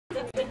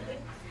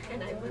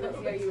and I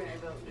vote. Yeah, you and I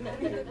vote.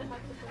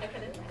 I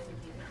couldn't.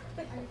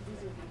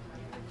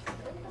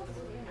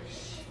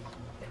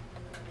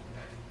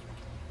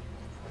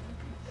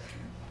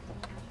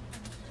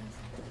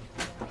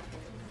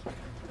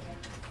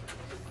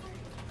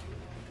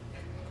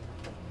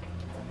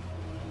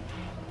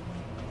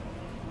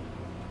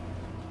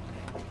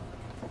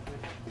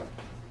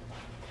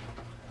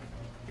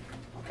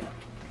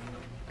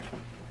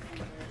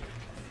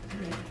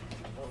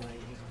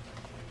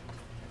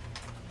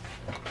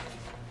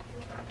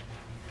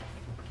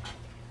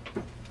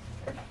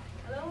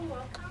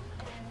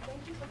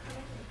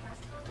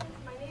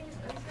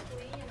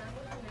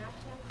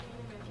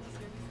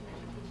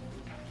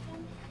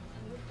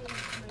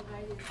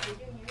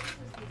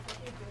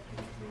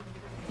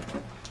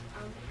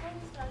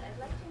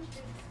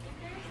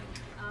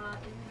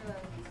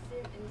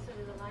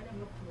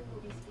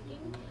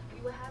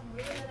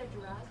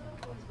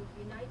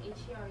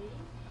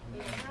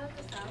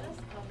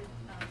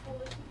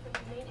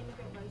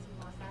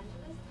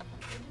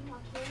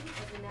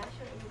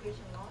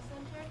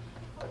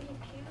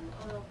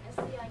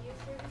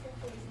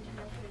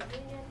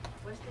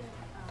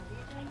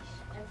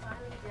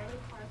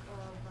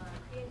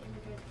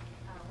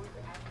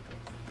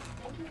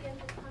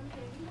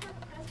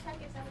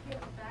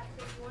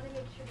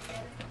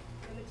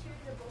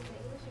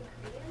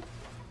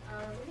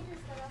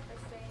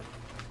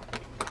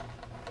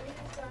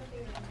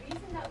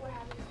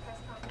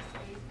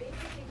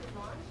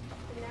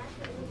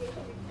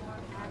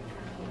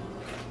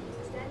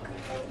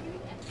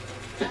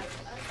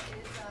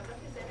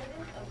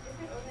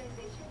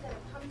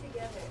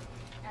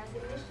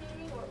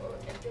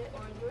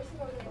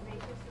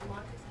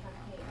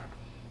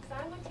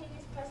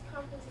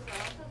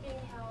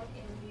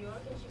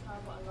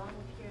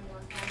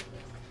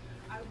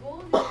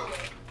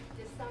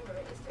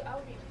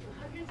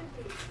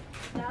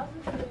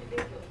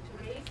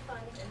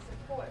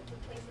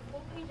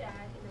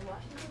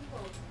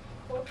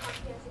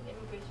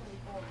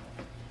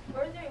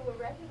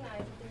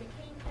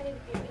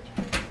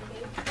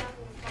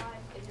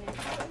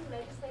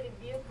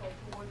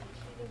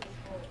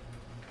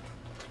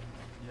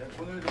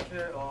 오늘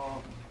이렇게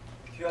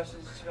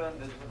귀하신 시간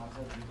내주셔서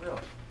감사드리고요.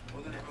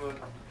 오늘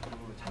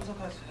그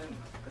참석하신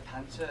그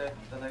단체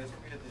간단하게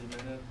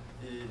소개해드리면은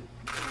이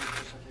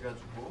민족학교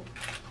시작해가지고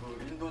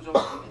그 인도적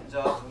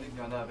이민자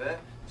독립연합의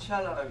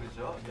치알라라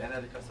그러죠.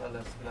 에나리카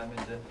살레스, 그다음에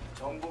이제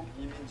전국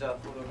이민자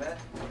포럼의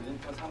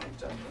린턴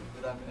사무국장님,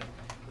 그다음에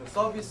그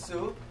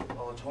서비스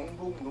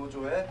전국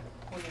노조의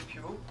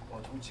코니퓨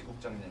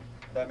정치국장님,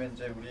 그다음에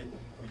이제 우리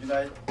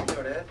유나이트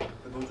이열의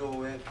그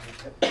노조의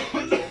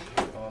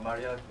대표이신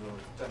마리아 그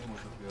국장님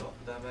오셨고요.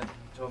 그다음에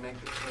저 맨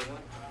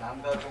끝에는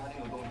남가주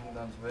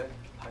한인노동공단소의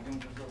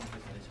박용준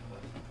선생님께서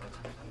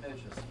자리에 참여해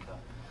주셨습니다.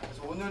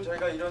 그래서 오늘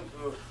저희가 이런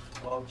그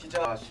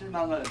기자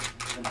실망을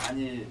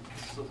많이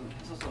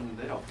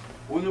했었는데요.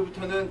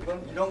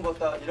 오늘부터는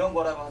이런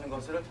거라고 하는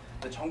것을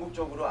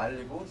전국적으로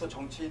알리고 또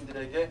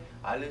정치인들에게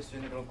알릴 수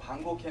있는 그런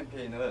광고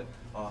캠페인을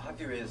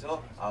하기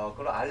위해서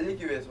그걸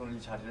알리기 위해서 오늘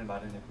이 자리를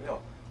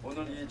마련했고요.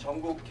 오늘 이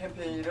전국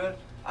캠페인을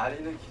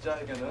알리는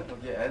기자회견은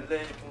여기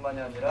LA뿐만이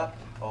아니라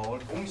오늘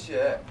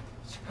동시에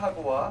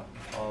시카고와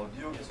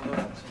뉴욕에서도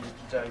같이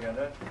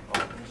기자회견을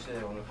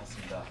동시에 오늘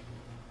갖습니다.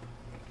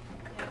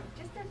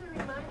 Just as a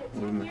reminder,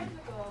 10 years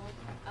ago,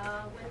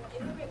 when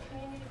immigrant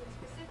communities, and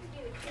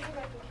specifically the Cuban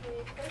American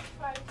community, first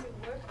tried to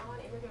work on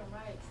immigrant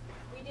rights,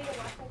 we did a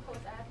Washington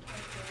Post ad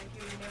campaign, if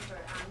you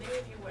remember. Many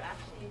of you were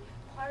actually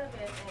part of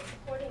it and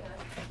supporting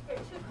us. Here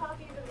are 2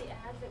 copies of the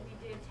ads that we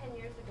did 10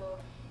 years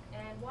ago.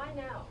 And why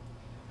now?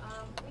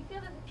 We feel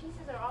that the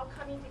pieces are all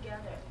coming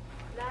together.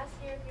 Last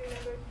year, if you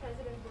remember,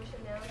 President Bush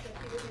announced that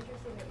he was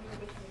interested in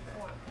immigration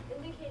reform,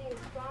 indicating a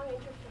strong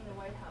interest from the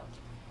White House.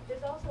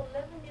 There's also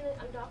 11 million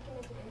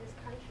undocumented in this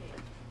country.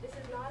 This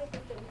is not a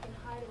group that we can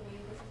hide away.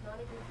 This is not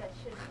a group that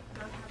should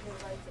not have their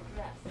rights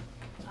addressed.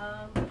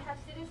 We have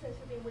citizens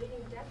who've been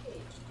waiting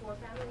decades for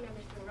family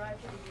members to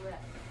arrive to the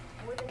U.S.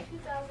 More than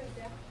 2,000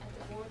 deaths at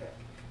the border.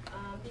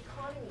 The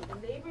economy, the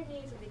labor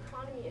needs of the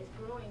economy is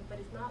growing, but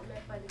is not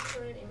met by the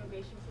current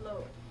immigration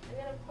flow. And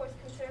then, of course,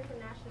 concern for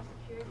national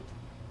security.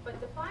 But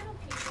the final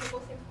piece, and the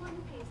most important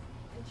piece,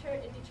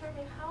 in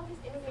determining how this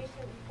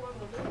immigration reform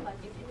will look like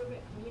is immigrant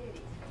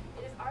communities.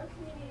 It is our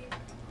communities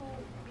who,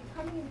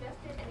 becoming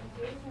invested and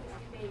engaged in this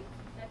debate,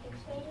 that can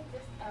change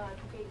this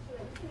debate so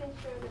that we can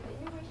ensure that the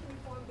immigration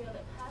reform bill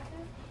that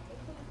passes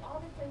includes all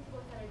the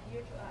principles that are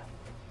dear to us.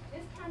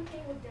 This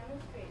campaign will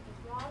demonstrate the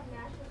broad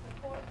national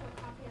support for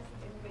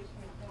comprehensive immigration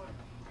reform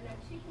and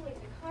articulate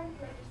the kind of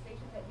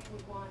legislation that we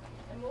would want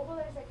and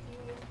mobilize our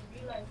communities to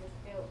realize this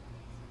bill.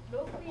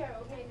 Locally, our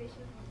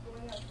organizations will be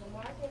going out to the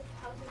markets,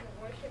 houses of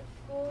worship,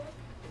 schools,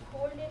 to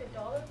coordinate a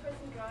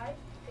 $1-person drive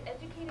to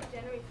educate and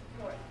generate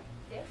support.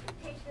 The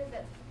expectation is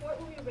that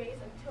support will be raised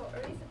until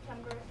early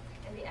September,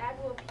 and the ad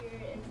will appear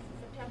in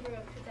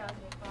September of 2005.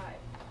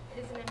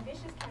 It is an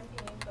ambitious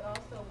campaign, but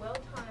also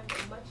well-timed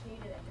and much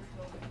needed at this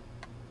moment.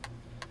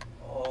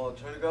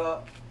 저희가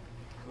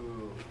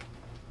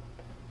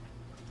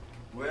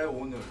왜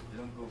오늘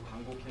이런 그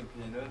광고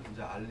캠페인을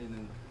이제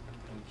알리는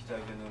그런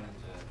기자회견을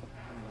이제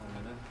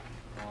하면은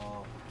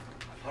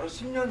바로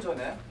 10년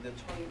전에 근데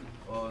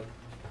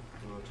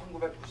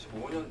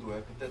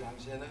 1995년도에 그때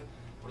당시에는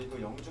우리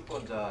그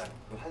영주권자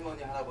그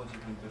할머니 할아버지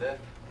분들의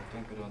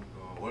어떤 그런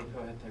그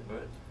월페어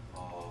혜택을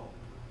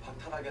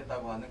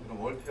박탈하겠다고 하는 그런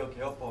월페어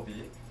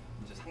개혁법이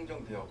이제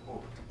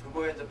상정되었고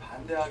그거에 이제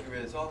반대하기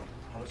위해서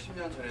바로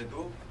 10년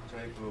전에도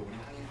저희 그 우리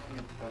한인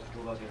커뮤니티가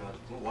주도가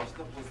돼가지고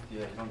워싱턴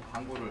포스트에 이런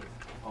광고를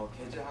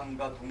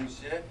게재함과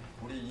동시에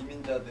우리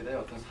이민자들의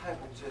어떤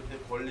사회복지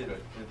혜택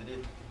권리를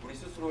저희들이 우리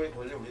스스로의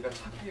권리를 우리가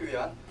찾기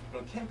위한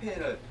그런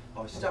캠페인을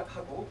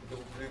시작하고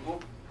그리고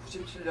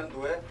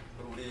 97년도에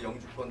우리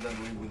영주권자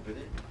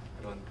노인분들이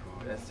그런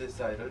그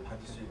SSI를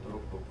받을 수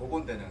있도록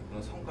복원되는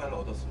그런 성과를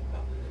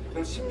얻었습니다.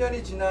 그럼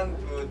 10년이 지난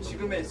그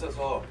지금에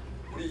있어서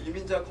우리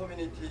이민자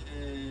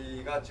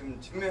커뮤니티가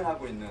지금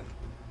직면하고 있는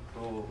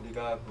또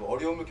우리가 그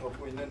어려움을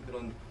겪고 있는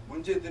그런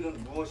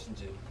문제들은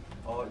무엇인지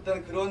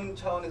일단 그런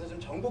차원에서 좀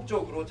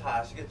전국적으로 잘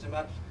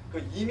아시겠지만 그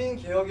이민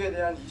개혁에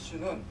대한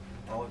이슈는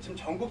지금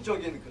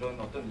전국적인 그런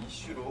어떤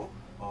이슈로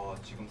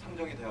지금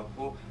상정이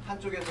되었고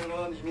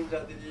한쪽에서는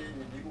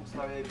이민자들이 미국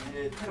사회의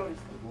미래의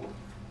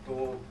테러리스트고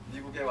또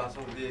미국에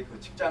와서 우리의 그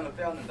직장을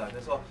빼앗는다.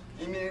 그래서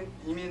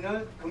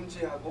이민을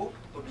금지하고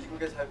또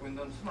미국에 살고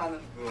있는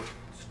수많은 그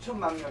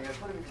수천만 명의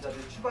서른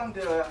비자들이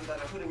추방되어야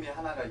한다는 흐름이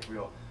하나가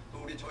있고요. 또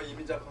우리 저희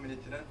이민자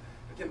커뮤니티는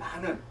이렇게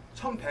많은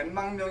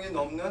 1,100만 명이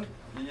넘는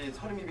이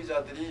서른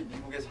비자들이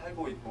미국에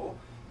살고 있고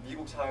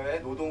미국 사회에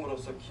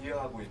노동으로서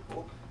기여하고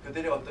있고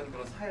그들의 어떤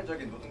그런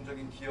사회적인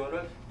노동적인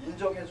기여를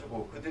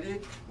인정해주고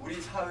그들이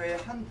우리 사회의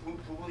한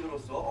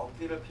부분으로서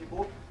어깨를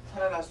펴고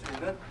살아갈 수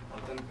있는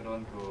어떤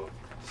그런 그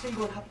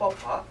신분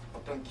합법화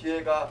어떤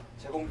기회가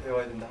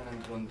제공되어야 된다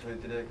하는 그런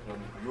저희들의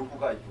그런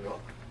요구가 있고요.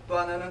 또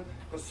하나는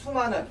그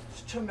수많은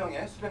수천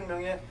명의 수백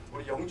명의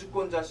우리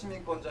영주권자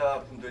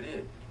시민권자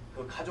분들이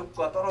그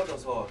가족과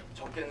떨어져서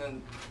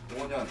적게는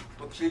 5년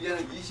또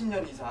길게는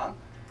 20년 이상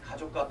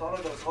가족과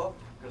떨어져서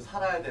그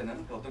살아야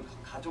되는 그 어떤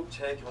가족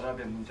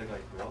재결합의 문제가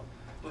있고요.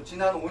 또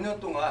지난 5년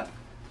동안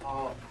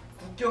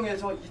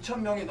국경에서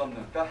 2,000명이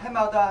넘는 그러니까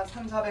해마다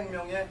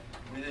 300~400명의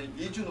우리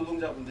이주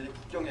노동자분들이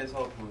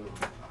국경에서 그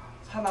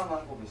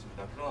사망하고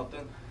계십니다. 그런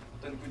어떤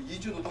그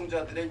이주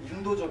노동자들의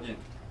인도적인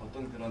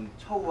어떤 그런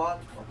처우와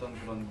어떤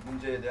그런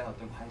문제에 대한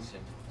어떤 관심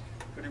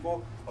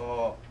그리고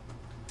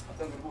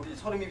그리고 우리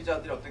서름이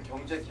비자들의 어떤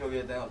경제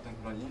기업에 대한 어떤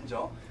그런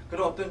인정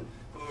그런 어떤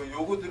그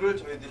요구들을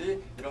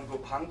저희들이 이런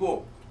그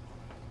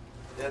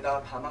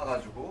광고에다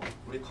담아가지고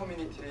우리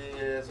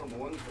커뮤니티에서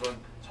모은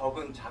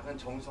그런 작은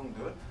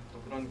정성들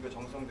또 그런 그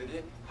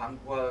정성들이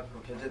광고가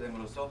그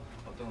게재됨으로써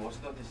어떤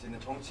워싱턴 DC 있는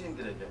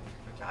정치인들에게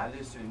이렇게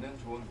알릴 수 있는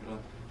좋은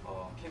그런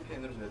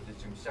캠페인으로 저희들이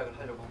지금 시작을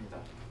하려고 합니다.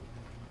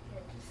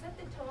 To set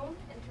the tone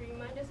and to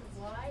remind us of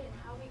why and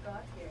how we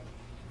got here,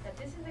 that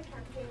this is a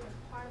campaign as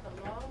part of a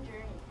long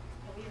journey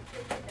that we have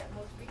taken that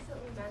most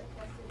recently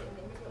manifested in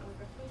the Immigrant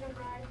Worker Freedom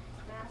Ride,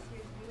 last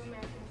year's New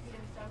American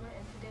Freedom Summer,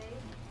 and today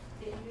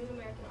the New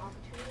American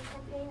Opportunity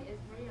Campaign is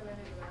Maria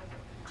Leonard Raza,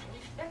 a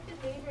respected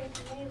neighbor and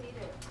community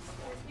leader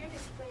who is here to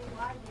explain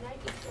why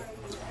Unite HRU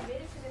is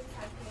committed to this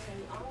campaign and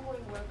the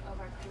ongoing work of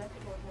our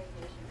collective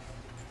organization.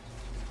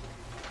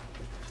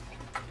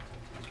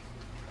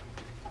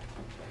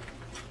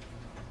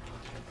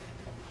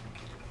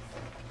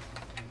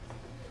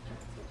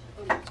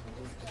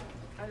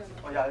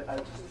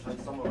 I'll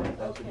summarize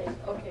that. Okay,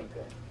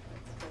 good.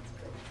 That's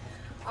good.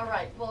 All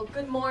right, well,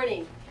 good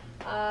morning.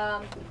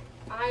 I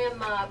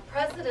am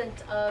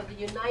president of the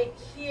Unite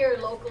Here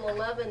Local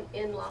 11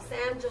 in Los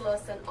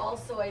Angeles and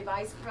also a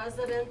vice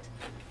president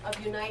of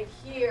Unite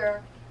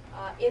Here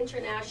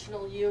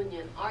International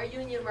Union. Our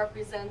union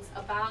represents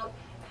about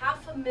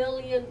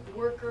 500,000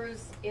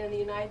 workers in the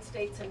United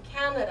States and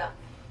Canada.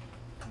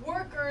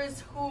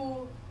 Workers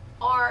who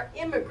are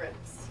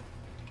immigrants.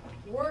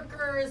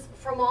 Workers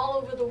from all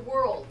over the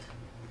world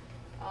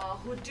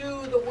who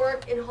do the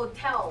work in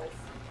hotels,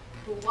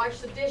 who wash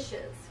the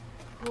dishes,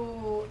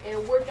 who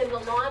work in the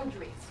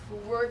laundries, who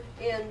work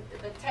in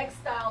the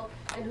textile,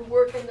 and who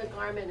work in the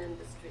garment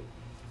industry.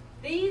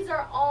 These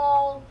are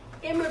all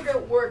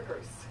immigrant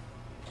workers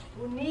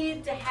who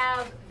need to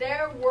have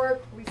their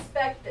work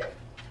respected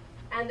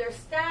and their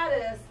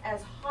status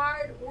as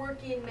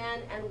hard-working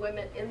men and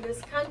women in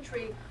this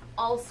country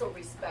also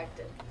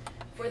respected.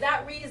 For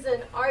that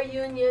reason, our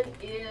union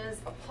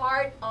is a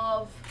part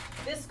of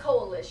this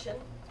coalition.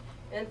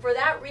 And for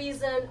that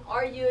reason,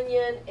 our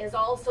union is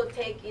also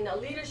taking a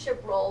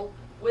leadership role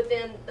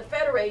within the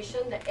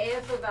Federation, the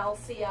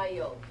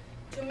AFL-CIO,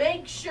 to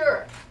make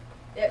sure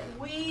that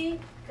we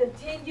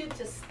continue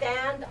to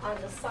stand on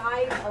the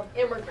side of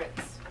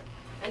immigrants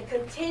and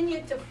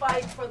continue to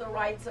fight for the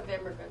rights of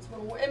immigrants.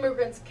 When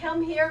immigrants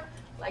come here,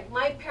 like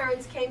my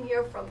parents came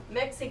here from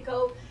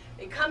Mexico,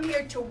 they come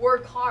here to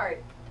work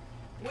hard.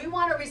 We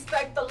want to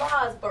respect the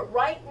laws, but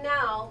right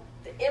now,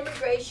 the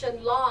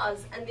immigration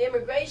laws and the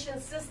immigration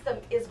system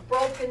is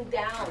broken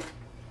down.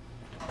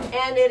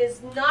 And it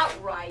is not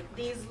right.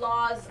 These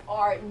laws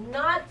are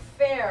not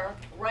fair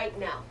right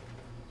now.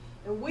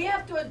 And we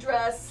have to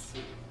address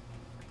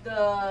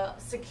the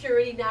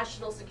security,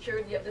 national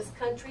security of this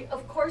country.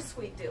 Of course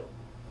we do.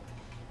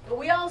 And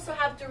we also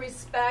have to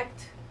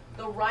respect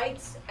the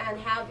rights and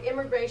have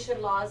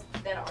immigration laws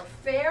that are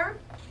fair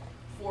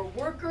for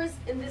workers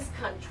in this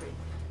country.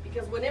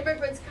 Because when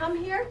immigrants come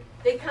here,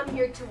 they come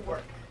here to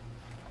work.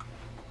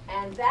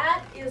 And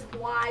that is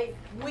why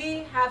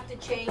we have to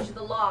change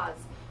the laws.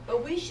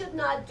 But we should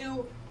not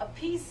do a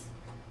piece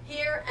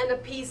here and a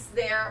piece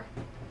there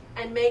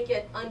and make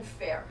it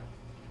unfair.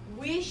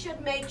 We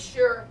should make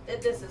sure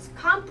that this is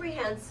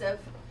comprehensive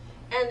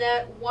and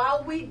that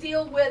while we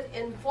deal with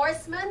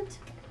enforcement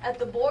at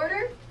the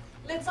border,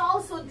 let's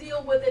also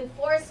deal with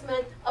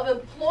enforcement of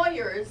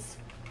employers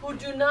who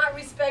do not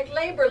respect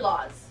labor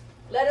laws.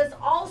 Let us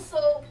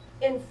also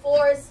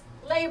enforce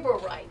labor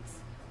rights.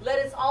 Let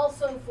us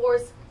also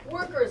enforce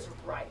workers'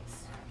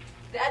 rights.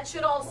 That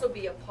should also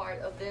be a part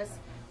of this.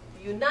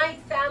 Unite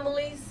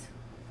families,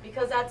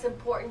 because that's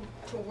important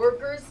to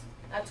workers.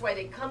 That's why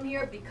they come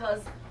here,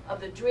 because of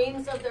the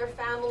dreams of their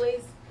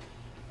families.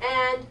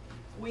 And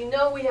we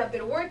know we have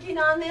been working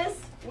on this.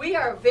 We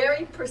are a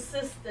very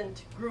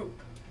persistent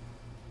group.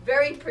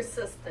 Very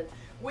persistent.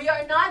 We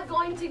are not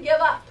going to give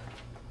up,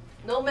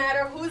 no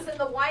matter who's in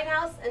the White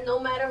House and no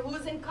matter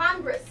who's in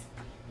Congress.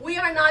 We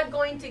are not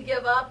going to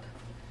give up.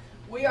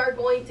 We are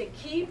going to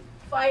keep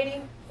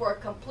fighting for a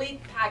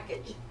complete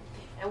package.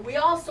 And we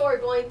also are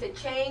going to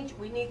change,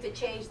 we need to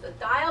change the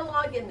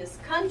dialogue in this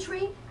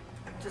country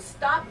to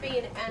stop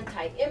being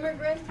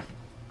anti-immigrant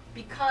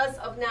because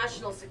of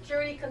national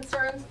security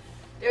concerns.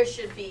 There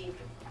should be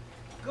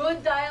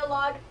good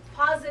dialogue,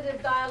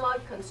 positive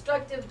dialogue,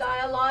 constructive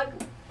dialogue,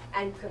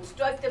 and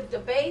constructive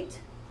debate.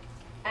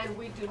 And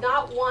we do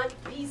not want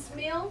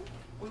piecemeal.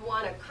 We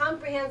want a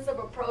comprehensive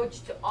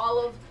approach to all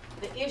of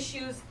the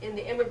issues in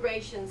the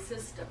immigration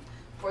system.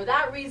 For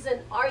that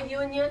reason, our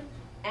union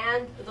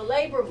and the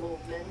labor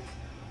movement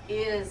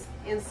is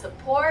in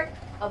support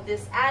of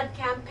this ad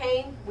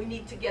campaign. We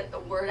need to get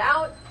the word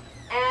out,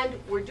 and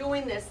we're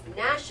doing this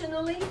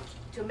nationally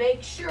to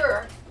make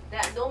sure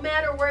that no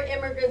matter where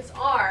immigrants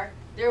are,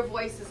 their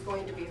voice is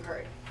going to be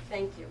heard.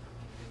 Thank you.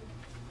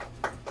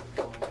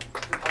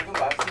 방금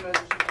말씀해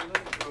주신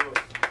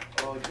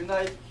분은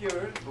유나이트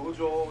히얼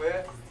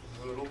노조의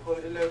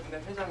로컬 11의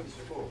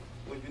회장이시고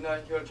또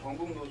유나이트 히얼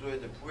전국 노조의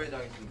이제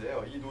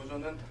부회장이신데요. 이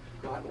노조는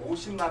한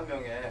 50만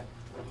명의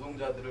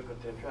노동자들을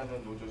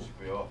대표하는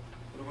노조시고요.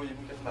 그리고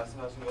이분께서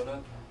말씀하신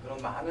거는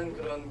그런 많은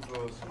그런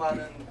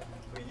수많은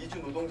이주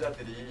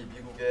노동자들이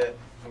미국에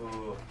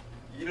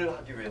일을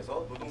하기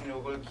위해서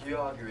노동력을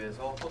기여하기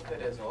위해서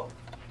호텔에서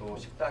또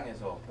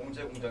식당에서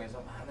공제 공장에서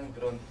많은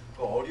그런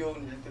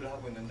어려운 일들을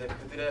하고 있는데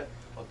그들의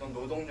어떤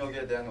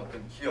노동력에 대한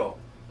어떤 기여,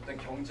 어떤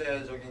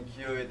경제적인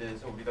기여에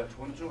대해서 우리가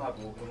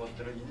존중하고 그런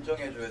것들을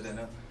인정해줘야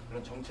되는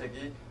그런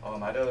정책이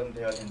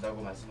마련돼야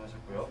된다고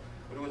말씀하셨고요.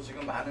 그리고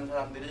지금 많은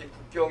사람들이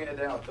국경에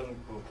대한 어떤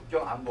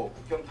국경 안보,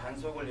 국경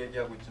단속을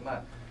얘기하고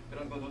있지만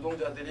그런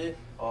노동자들이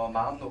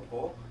마음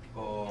놓고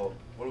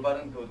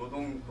올바른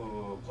노동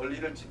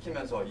권리를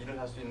지키면서 일을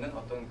할 수 있는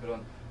어떤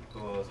그런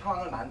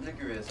상황을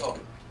만들기 위해서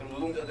그런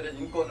노동자들의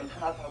인권을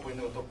탄압하고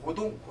있는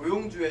어떤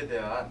고용주에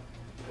대한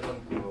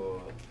그런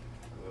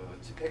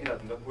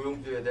집행이라든가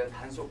고용주에 대한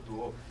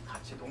단속도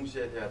같이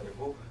동시에 돼야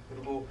되고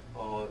그리고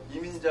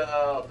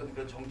이민자 어떤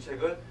그런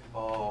정책을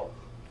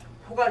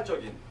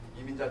포괄적인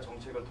이민자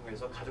정책을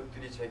통해서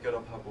가족들이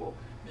재결합하고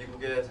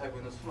미국에 살고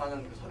있는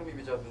수많은 서류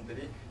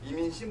미비자분들이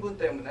이민 신분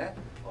때문에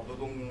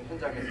노동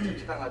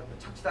현장에서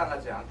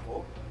착취당하지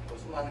않고 또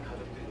수많은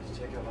가족들이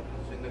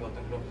재결합할 수 있는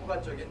어떤 그런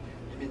포괄적인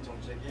이민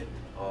정책이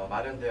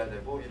마련돼야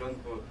되고 이런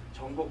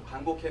전국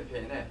광고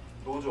캠페인에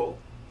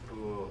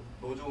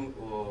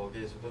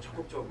노조계에서도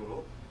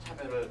적극적으로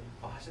참여를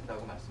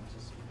하신다고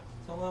말씀하셨습니다.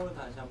 성함을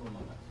다시 한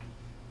번만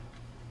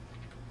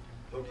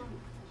여기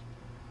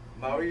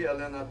마리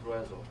엘레나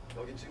드라조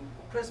여기 지금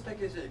프레스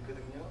패키지에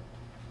있거든요.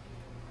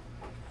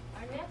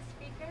 Our next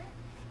speaker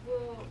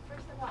will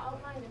first of all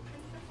outline the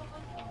principles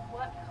of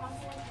what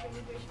comprehensive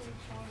immigration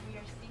reform we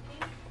are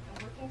seeking and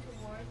working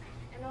towards,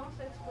 and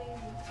also explain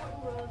the important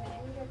role that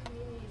immigrant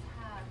communities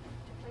have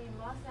to play in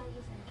Los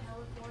Angeles and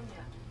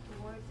California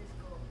towards this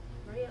goal.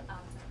 Maria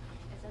Alta.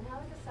 It's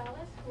Angelica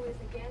Salas, who is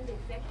again the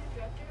Executive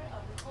Director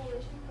of the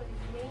Coalition for the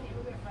Humane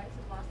Immigrant Rights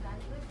of Los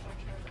Angeles, or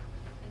CHIRLA.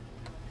 Thank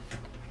you.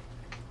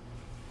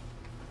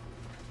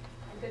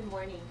 Good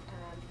morning.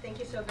 Thank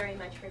you so very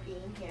much for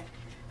being here.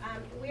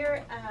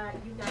 We're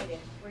united.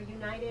 We're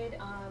united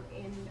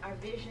in our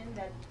vision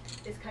that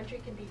this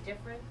country can be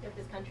different, that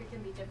this country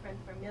can be different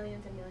for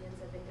millions and millions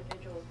of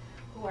individuals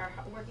who are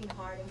working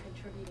hard and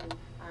contributing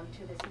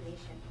to this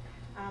nation.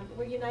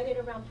 We're united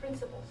around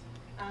principles.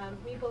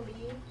 We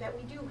believe that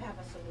we do have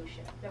a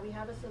solution, that we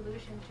have a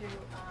solution to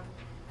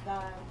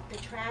the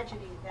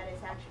tragedy that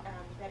is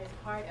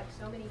part of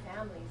so many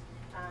families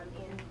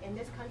in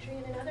this country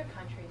and in other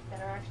countries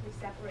that are actually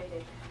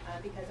separated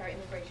because our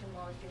immigration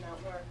laws do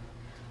not work.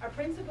 Our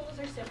principles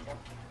are simple,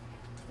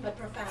 but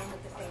profound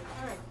at the same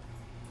time.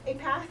 A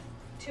path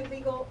to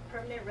legal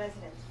permanent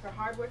residents for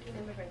hardworking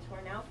immigrants who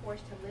are now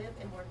forced to live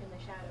and work in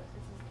the shadows.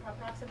 This is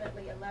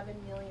approximately 11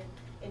 million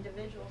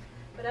individuals.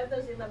 But of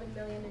those 11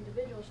 million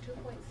individuals,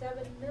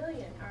 2.7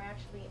 million are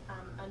actually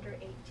under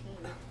 18.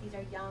 These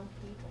are young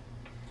people,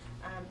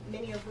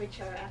 many of which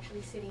are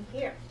actually sitting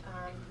here,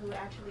 who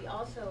actually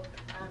also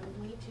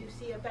need to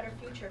see a better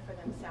future for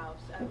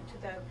themselves, to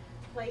the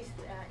place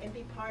and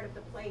be part of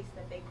the place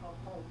that they call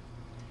home.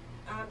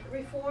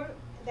 Reform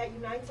that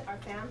unites our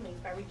families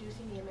by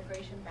reducing the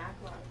immigration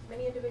backlog.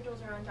 Many individuals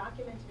are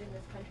undocumented in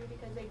this country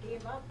because they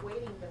gave up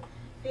waiting the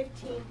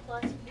 15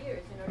 plus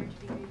years in order to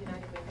be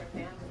reunited with their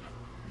families.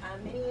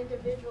 Many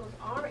individuals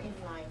are in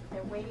line.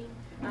 They're waiting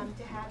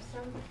to have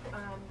some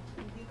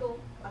legal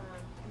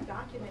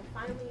document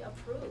finally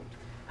approved,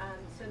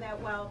 so that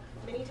while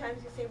many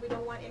times we say we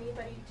don't want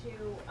anybody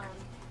to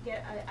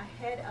get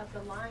ahead of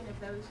the line of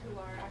those who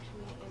are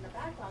actually in the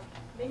backlog,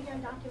 many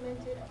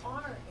undocumented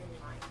are in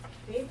line.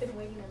 They've been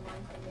waiting in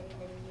line for many,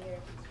 many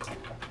years.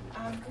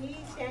 We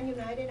stand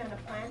united on a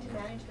plan to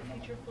manage the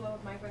future flow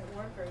of migrant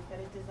workers that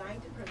is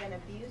designed to prevent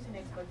abuse and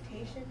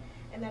exploitation,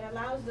 and that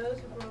allows those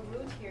who grow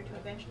roots here to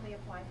eventually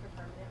apply for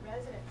permanent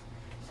residence.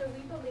 So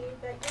we believe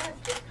that yes,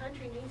 this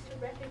country needs to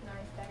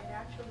recognize that it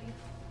actually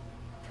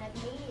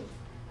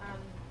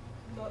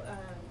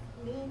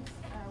needs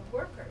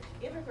workers,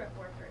 immigrant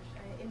workers,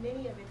 in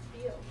many of its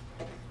fields.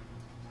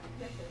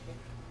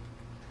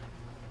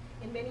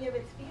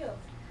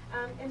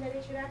 And that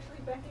it should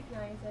actually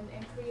recognize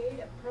and create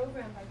a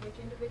program by which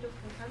individuals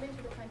can come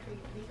into the country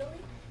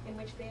legally, in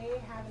which they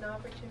have an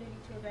opportunity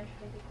to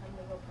eventually become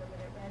legal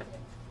permanent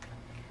residents.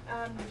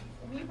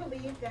 We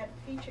believe that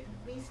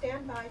we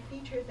stand by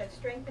features that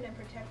strengthen and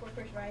protect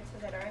workers' rights so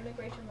that our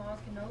immigration laws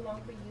can no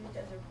longer be used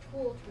as a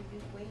tool to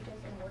reduce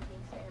wages and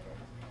working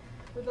standards.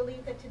 We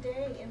believe that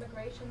today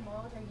immigration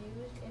laws are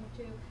used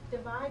to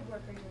divide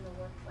workers in the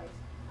workplace,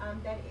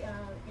 that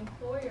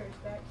employers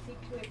that seek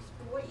to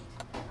exploit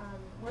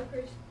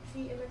workers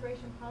see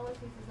immigration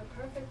policies as a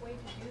perfect way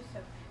to do so,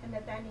 and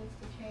that needs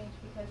to change,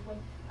 because when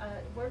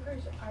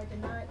workers are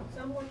denied,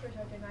 some workers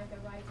are denied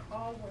their rights,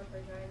 all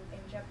workers are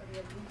in jeopardy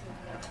of losing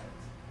their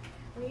rights.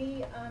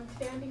 We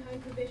stand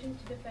behind provisions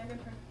to defend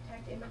and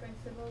protect immigrant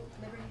civil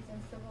liberties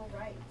and civil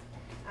rights,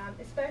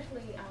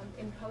 especially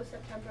in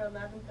post-September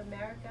 11th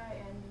America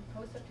and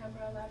post-September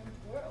 11th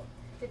world.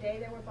 Today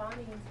there were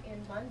bombings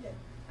in London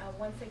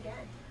once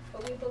again.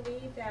 But we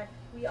believe that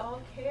we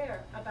all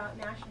care about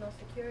national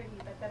security,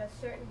 but that a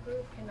certain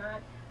group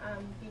cannot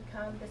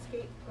become the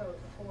scapegoat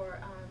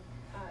for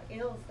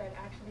ills that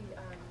actually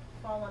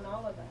fall on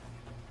all of us.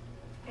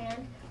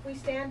 And we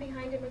stand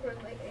behind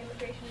immigration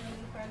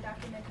relief for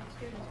undocumented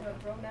students who have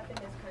grown up in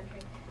this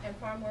country and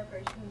farm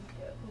workers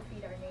who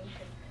feed our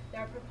nation. There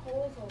are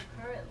proposals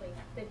currently,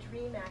 the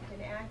DREAM Act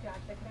and ACT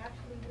Act, that could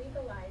actually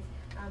legalize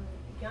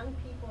young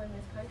people in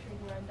this country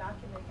who are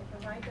undocumented,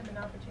 provide them an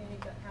opportunity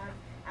to have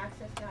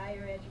access to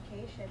higher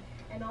education,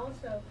 and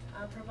also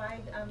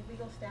provide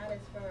legal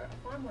status for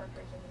farm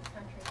workers in this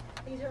country.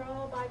 These are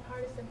all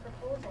bipartisan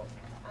proposals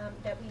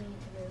that we need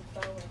to move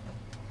forward.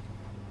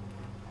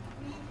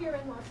 We here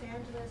in Los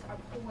Angeles are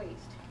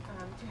poised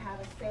to have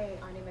a say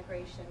on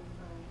immigration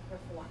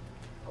reform.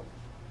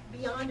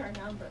 Beyond our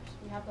numbers,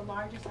 we have the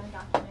largest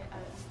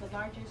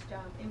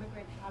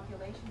immigrant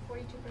population.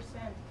 42%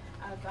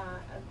 of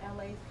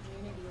LA's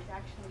community is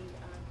actually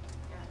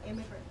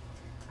immigrants.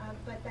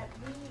 But that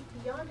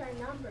beyond our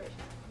numbers,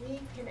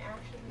 we can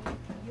actually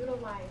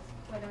utilize,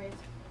 whether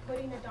it's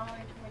putting $1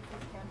 towards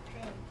this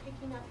campaign,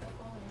 picking up the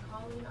phone and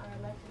calling our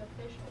elected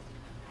officials.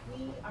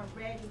 We are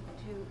ready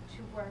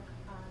to work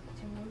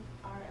to move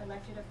our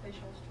elected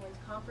officials towards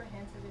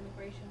comprehensive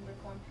immigration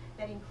reform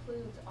that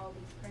includes all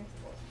these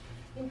principles.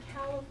 In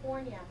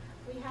California,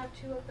 we have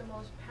two of the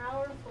most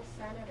powerful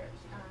senators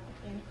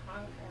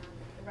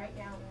right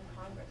now in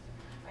Congress.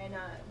 And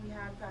we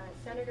have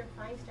Senator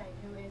Feinstein,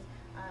 who is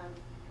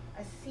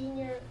a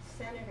senior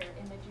senator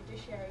in the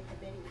Judiciary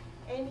Committee.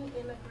 Any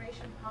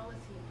immigration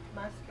policy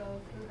must go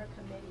through her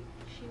committee.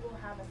 She will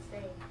have a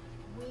say.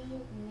 We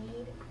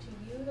need to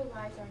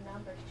utilize our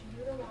numbers, to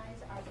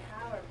utilize our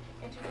power,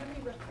 and to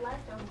really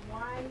reflect on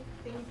why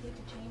things need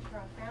to change for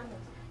our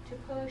families, to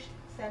push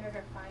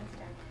Senator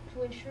Feinstein,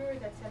 to ensure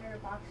that Senator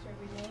Boxer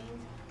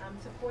remains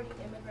supporting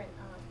immigrant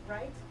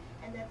rights,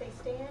 and that they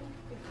stand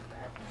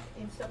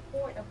in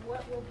support of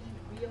what will be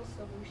real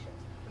solutions.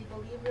 We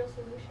believe real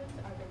solutions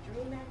are the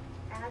DREAM Act,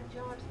 ad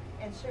jobs,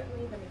 and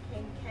certainly the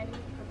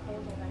McCain-Kennedy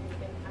proposal that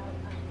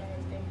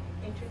has been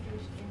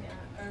introduced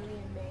early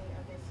in May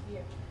of this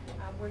year.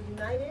 We're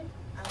united.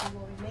 We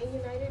will remain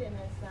united, and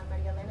as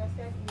Maria Elena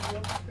said, we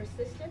will be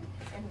persistent,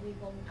 and we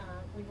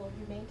will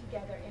remain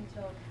together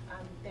until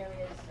there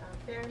is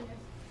fairness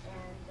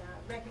and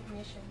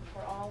recognition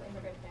for all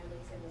immigrant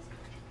families in this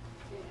country.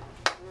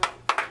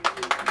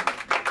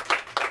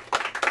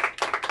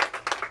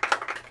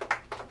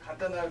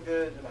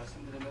 간단하게 이제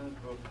말씀드리면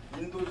그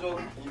인도적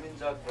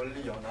이민자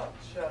권리 연합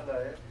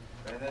치알라의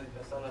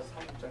베네딕토 살라스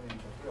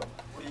사무국장님이셨고요.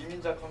 우리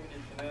이민자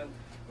커뮤니티는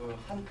그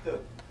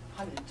한뜻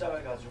한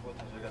입장을 가지고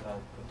다 저희가 다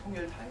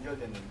통일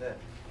단결됐는데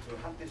그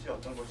한 뜻이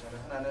어떤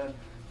것이냐면 하나는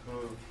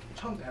그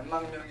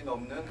 1,100만 명이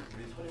넘는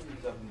우리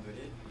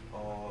선임민자분들이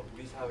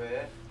우리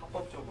사회에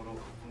합법적으로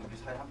우리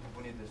사회 한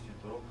부분이 될 수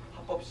있도록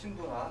합법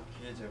신분화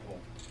기회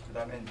제공,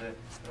 그다음에 이제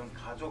그런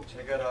가족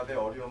재결합에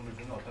어려움을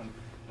주는 어떤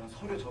그런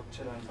서류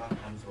적체 현상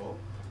감소,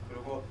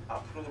 그리고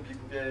앞으로도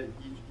미국에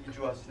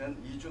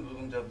이주하시는 이주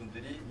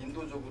노동자분들이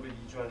인도적으로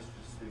이주할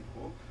수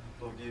있고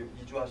또 여기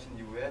이주하신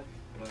이후에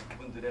그런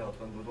그분들의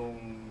어떤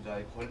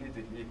노동자의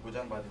권리들이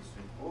보장받을 수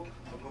있고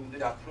또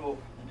그분들이 앞으로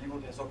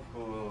미국에서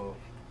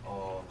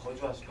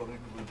거주하실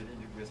거면 그분들이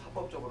미국에서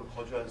합법적으로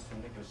거주할 수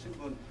있는 그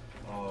신분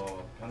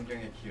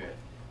변경의 기회,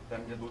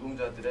 그다음에 이제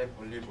노동자들의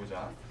권리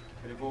보장,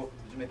 그리고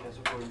요즘에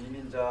계속 그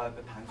이민자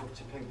그 단속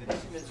집행들이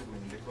심해지고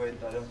있는데 그거에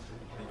따른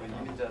그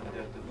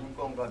이민자들의 어떤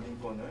인권과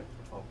민권을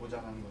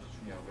보장하는 것이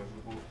중요하고요.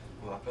 그리고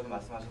그 아까도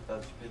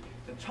말씀하셨다시피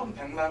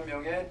 1,100만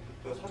명의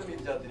그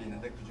서류민자들이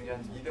있는데 그 중에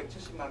한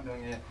 270만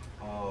명의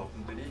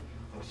분들이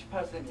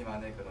 18세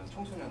미만의 그런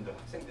청소년들,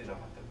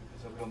 학생들이라고 합니다.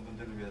 그래서 그런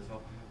분들을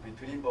위해서 우리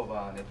드림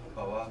법안의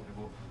통과와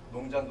그리고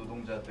농장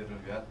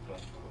노동자들을 위한 그런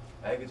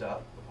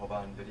애그자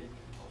법안들이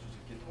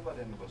조직히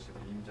통과되는 것이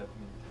우리 이민자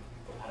커뮤니티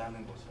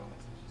바라는 것이라고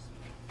말씀드렸습니다.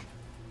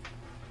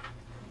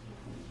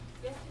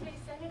 Yesterday,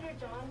 Senator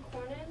John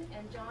Cornyn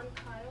and John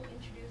Kyle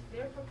introduced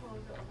their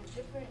proposal of a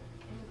different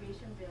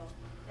immigration bill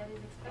that is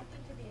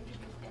expected to be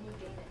introduced any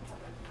day now.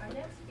 Our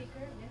next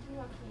speaker, Minton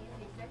Joaquin,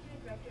 the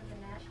Executive Director of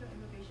the National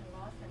Immigration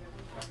Law Center,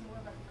 will talk more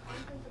about the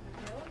contents of the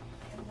bill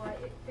and why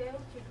it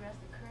fails to address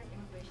the current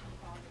immigration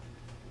problem.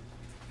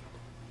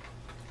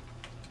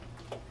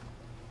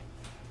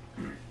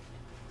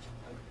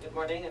 Good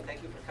morning, and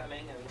thank you for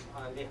coming. And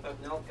on behalf of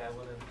NILC, I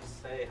want to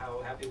say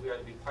how happy we are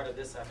to be part of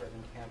this effort and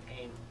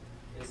campaign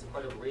in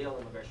support of real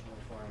immigration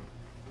reform.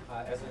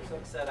 As Ms.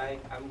 said,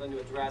 I'm going to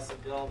address a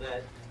bill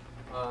that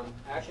I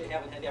actually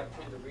haven't had the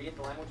opportunity to read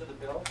the language of the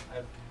bill.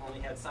 I've only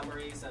had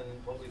summaries and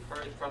what we've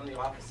heard from the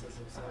offices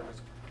of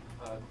Senators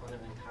Cornyn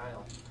and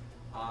Kyle.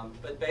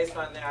 But based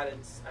on that,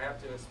 I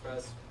have to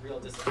express real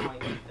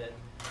disappointment that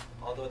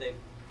although they've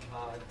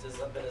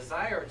the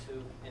desire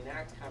to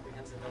enact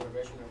comprehensive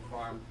immigration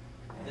reform,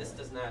 this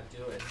does not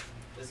do it.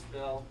 This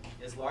bill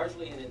is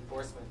largely an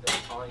enforcement bill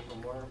calling for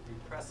more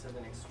repressive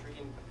and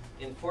extreme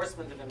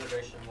enforcement of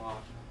immigration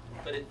law,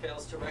 but it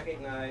fails to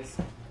recognize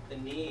the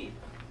need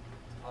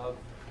of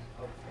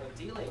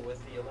dealing with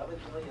the 11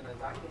 million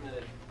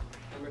undocumented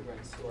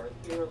immigrants who are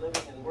here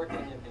living and working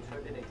and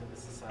contributing to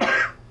the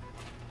society.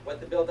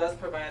 What the bill does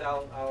provide,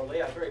 I'll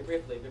lay out very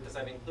briefly because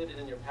I've included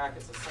in your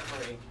packets a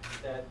summary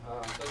that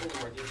goes into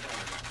more detail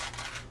on that.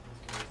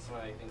 So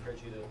I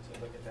encourage you to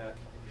look at that if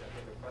you have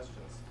further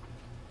questions.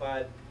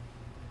 But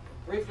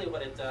briefly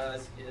what it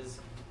does is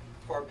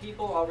for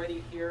people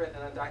already here in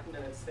an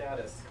undocumented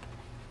status,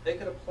 they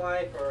could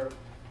apply for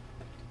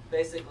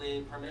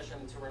basically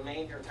permission to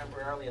remain here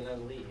temporarily and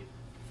then leave.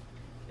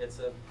 It's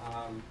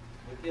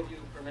would give you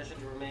permission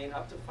to remain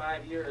up to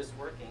 5 years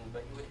working,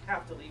 but you would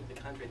have to leave the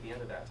country at the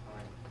end of that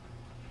time.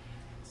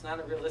 It's not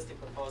a realistic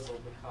proposal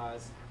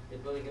because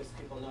it really gives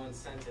people no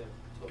incentive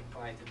to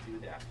apply to do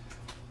that.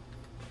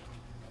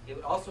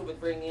 It also would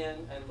bring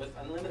in, and with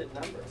unlimited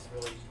numbers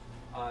really,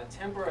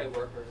 temporary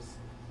workers,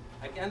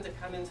 again to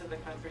come into the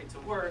country to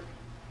work,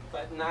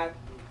 but not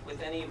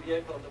with any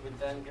vehicle that would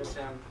then give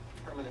them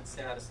permanent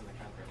status in the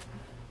country.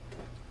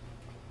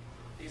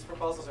 These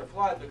proposals are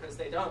flawed because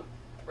they don't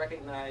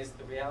recognize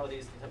the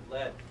realities that have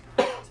led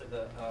to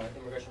the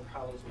immigration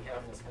problems we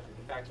have in this country.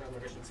 The fact our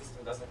immigration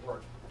system doesn't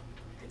work.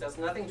 It does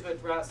nothing to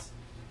address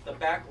the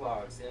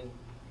backlogs in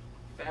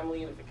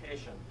family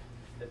unification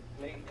that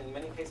may, in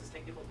many cases,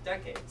 take people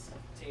decades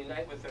to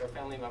unite with their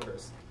family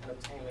members and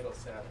obtain legal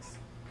status.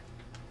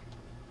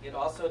 It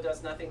also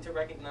does nothing to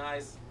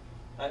recognize,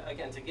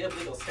 again, to give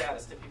legal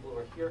status to people who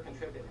are here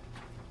contributing.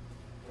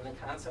 And the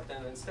concept,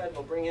 and instead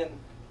will bring in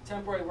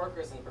temporary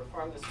workers and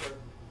perform this work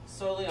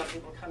solely on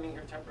people coming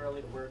here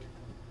temporarily to work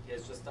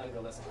is just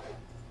unrealistic.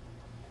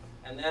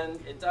 And then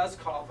it does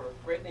call for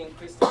greatly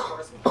increased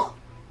enforcement,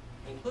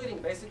 including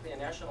basically a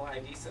national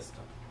ID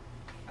system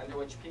under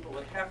which people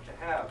would have to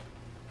have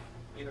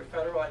either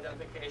federal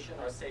identification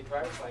or state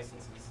driver's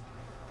licenses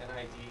and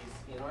IDs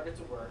in order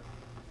to work.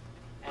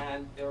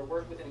 And their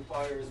work with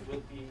employers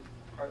would be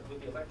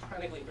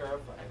electronically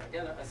verified.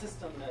 Again, a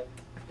system that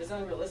is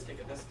unrealistic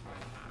at this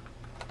time.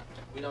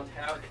 We don't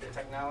have the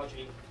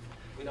technology.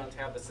 We don't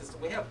have the system.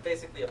 We have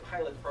basically a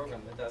pilot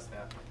program that does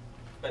that,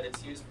 but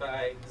it's used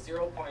by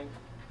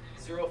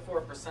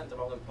 0.04% of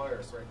all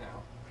employers right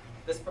now.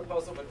 This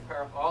proposal would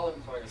require all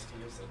employers to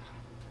use it.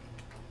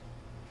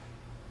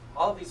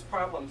 All of these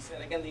problems,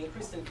 and again, the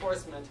increased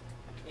enforcement,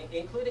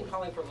 including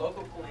calling for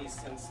local police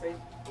and state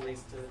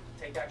police to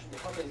take action to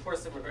help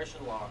enforce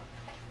immigration law,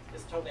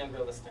 is totally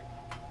unrealistic.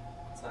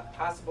 It's not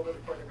possible to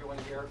deport everyone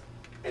here.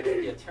 It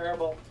would be a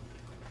terrible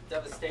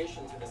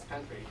devastation to this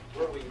country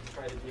were we to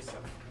try to do so.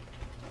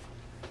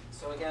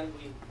 So again,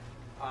 we,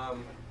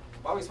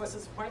 while we express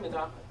disappointment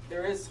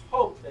there is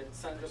hope that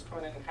Senators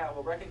Cornyn and Howe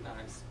will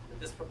recognize that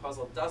this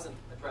proposal doesn't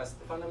address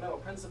the fundamental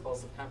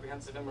principles of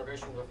comprehensive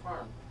immigration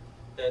reform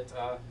that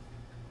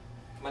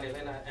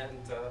Marilena and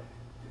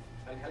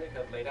Angelica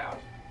have laid out,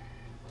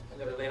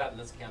 and that are laid out in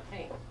this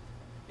campaign.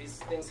 These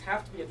things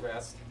have to be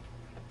addressed,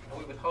 and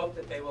we would hope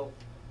that they will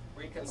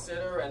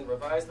reconsider and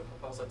revise the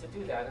proposal to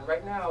do that. And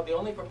right now, the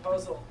only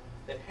proposal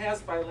that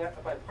has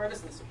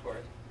bipartisan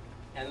support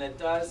and that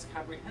does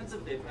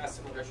comprehensively address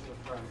immigration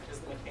reform is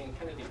the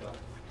McCain-Kennedy bill.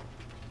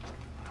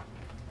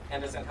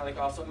 And as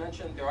Angelica also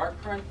mentioned, there are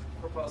current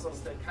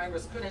proposals that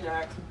Congress could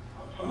enact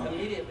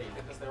immediately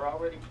because they're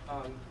already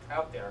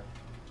out there,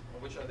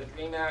 which are the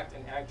DREAM Act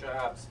and Ag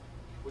Jobs,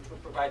 which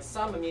would provide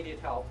some immediate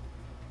help,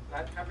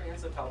 not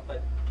comprehensive help,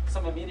 but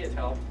some immediate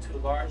help to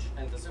large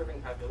and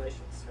deserving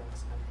populations here in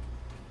this country.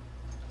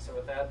 So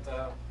with that,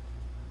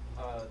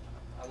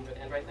 I'm going to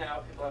end right now.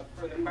 If people have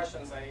further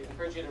questions, I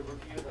encourage you to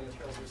review the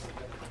materials we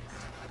submitted.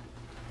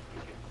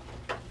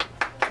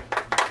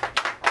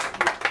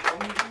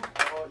 이민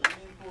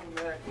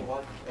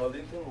포럼의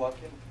린턴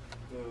와킨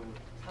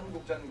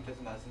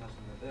사무국장님께서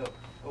말씀하셨는데요.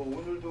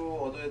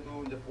 오늘도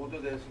어제도 이제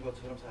보도되신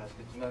것처럼 잘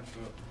아시겠지만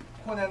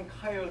코넨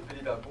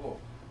카이얼들이라고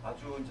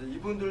아주 이제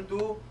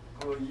이분들도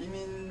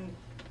이민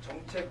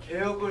정책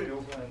개혁을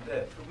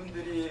요구하는데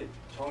그분들이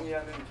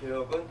정의하는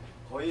개혁은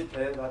거의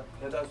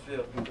대다수의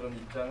어떤 그런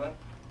입장은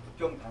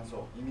국경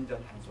단속, 이민자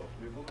단속,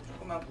 그리고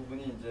조그만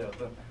부분이 이제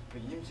어떤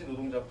임시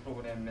노동자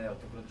프로그램의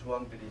어떤 그런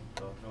조항들이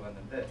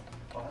들어갔는데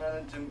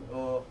하나는 지금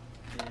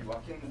이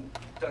와킨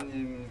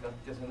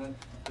국장님께서는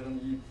그런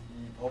이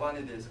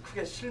법안에 대해서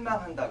크게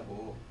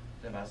실망한다고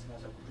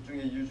말씀하셨고 그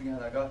중에 이유 중에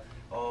하나가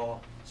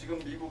지금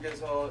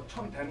미국에서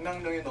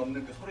 1,100만 명이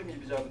넘는 그 소리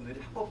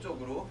미비자분들이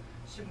합법적으로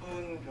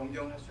신분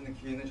변경할 수 있는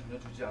기회는 전혀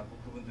주지 않고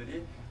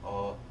그분들이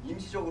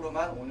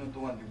임시적으로만 5년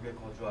동안 미국에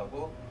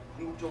거주하고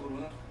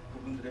궁극적으로는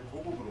그분들의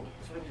고국으로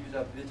소리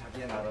미비자들이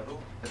자기의 나라로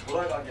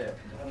돌아가게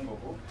하는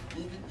거고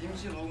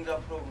임시 노동자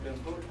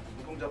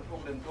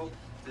프로그램도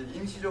이제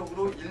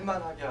임시적으로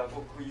일만 하게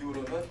하고 그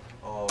이후로는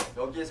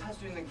여기에 살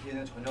수 있는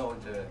기회는 전혀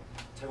이제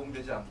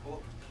제공되지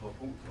않고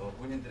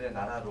본인들의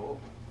나라로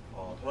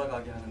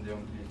돌아가게 하는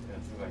내용들이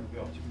들어가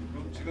있고요.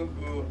 그리고 지금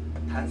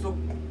그 단속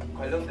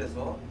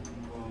관련돼서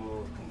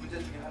큰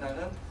문제 중에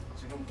하나는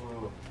지금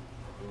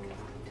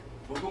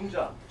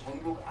노동자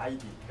전국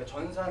아이디, 그러니까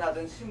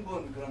전산하든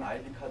신분 그런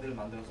아이디 카드를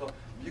만들어서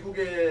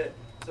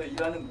미국에서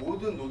일하는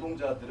모든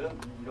노동자들은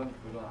이런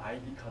그런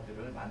아이디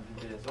카드를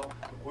만들게 해서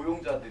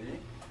고용자들이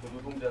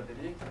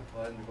노동자들이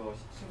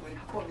신분이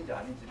합법인지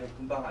아닌지를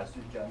금방 알 수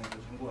있게 하는 그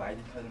전국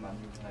아이디 카드를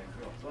만드는 하나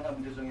있고요. 또 하나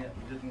문제 중에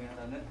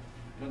하나는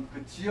이런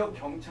그 지역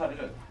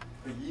경찰을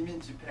이민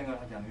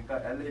집행을 하게 하는,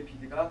 그러니까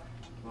LAPD가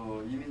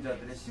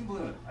이민자들의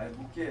신분을 아예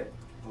묻게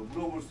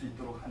물어볼 수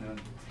있도록 하는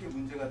크게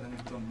문제가 되는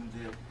그런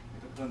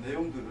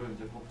내용들을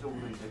이제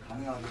법적으로 이제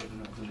가능하게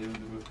해주는 그런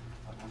내용들을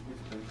담고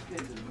있기 때문에 크게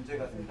이제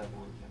문제가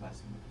된다고 이렇게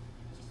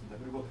말씀하셨습니다.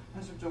 그리고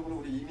현실적으로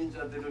우리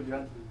이민자들을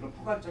위한 그런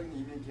포괄적인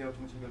이민 개혁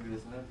정책을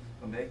위해서는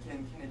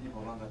맥케인 케네디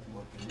법안 같은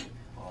것들이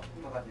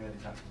통과가 되어야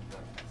되지 않습니까?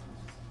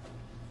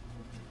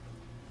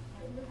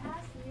 In the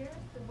past year,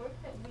 the work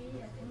that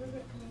we as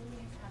immigrant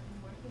communities have been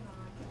working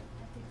on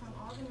has become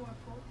all the more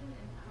potent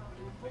and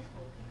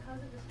hopeful because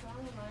of the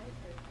strong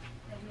alliances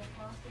that we have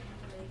fostered with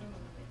the labor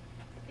movement.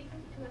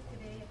 Speaking to us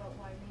today about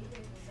why labor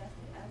is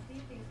invested as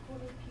deeply as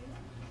Courtney Pugh,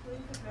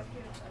 Political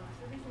Director of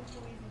Service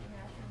Employees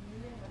International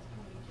Union,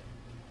 Western Region.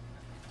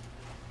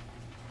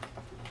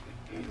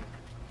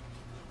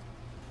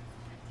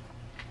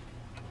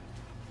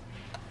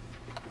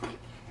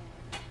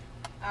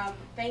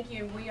 Thank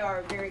you. We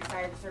are very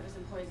excited, the Service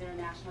Employees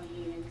International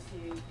Union,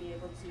 to be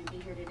able to be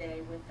here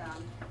today with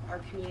our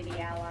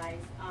community allies.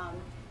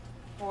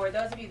 For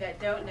those of you that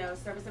don't know,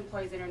 Service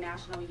Employees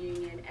International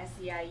Union,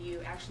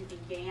 SEIU, actually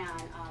began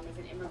as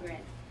an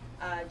immigrant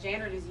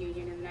janitors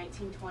union in the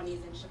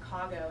 1920s in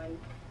Chicago,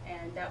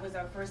 and that was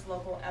our first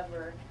local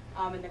ever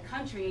in the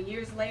country. And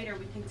years later,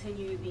 we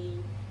continue the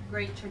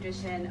great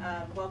tradition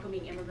of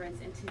welcoming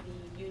immigrants into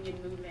the union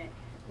movement.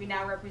 We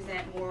now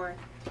represent more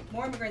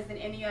immigrants than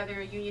any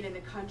other union in the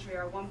country.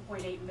 Our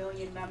 1.8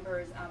 million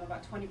members,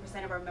 about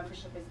 20% of our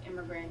membership is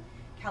immigrant.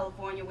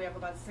 California, we have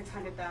about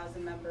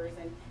 600,000 members,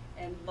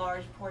 and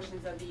large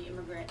portions of the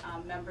immigrant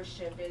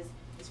membership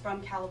is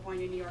from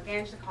California, New York,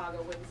 and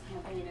Chicago, where this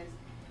campaign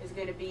is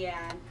going to be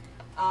at.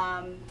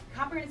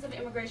 Comprehensive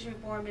immigration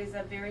reform is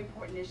a very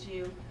important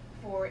issue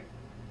for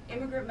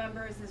immigrant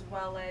members as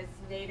well as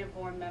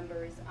native-born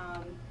members.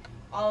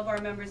 All of our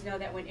members know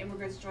that when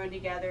immigrants join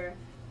together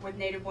with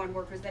native-born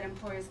workers, that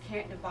employers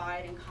can't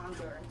divide and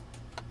conquer,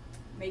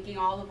 making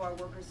all of our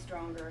workers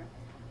stronger.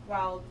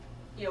 While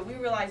we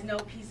realize no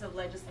piece of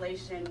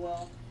legislation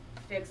will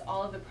fix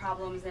all of the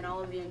problems and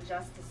all of the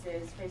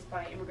injustices faced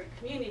by immigrant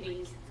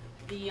communities,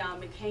 the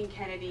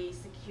McCain-Kennedy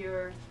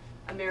Secure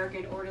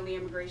American Orderly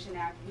Immigration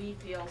Act, we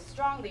feel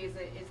strongly is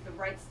the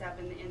right step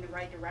in the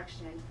right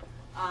direction.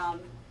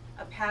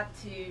 A path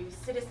to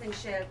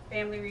citizenship,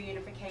 family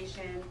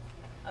reunification,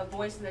 a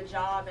voice in the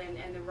job,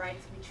 and the right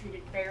to be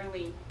treated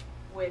fairly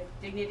with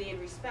dignity and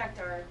respect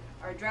are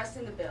addressed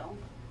in the bill.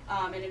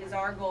 And it is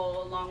our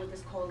goal, along with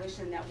this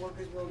coalition, that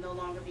workers will no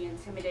longer be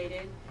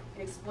intimidated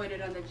and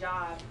exploited on the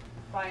job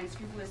by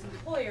unscrupulous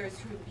employers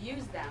who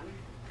abuse them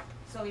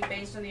solely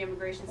based on the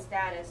immigration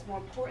status. More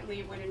importantly,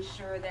 it would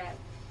ensure that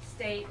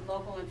state,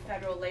 local, and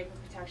federal labor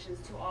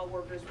protections to all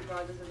workers,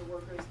 regardless of the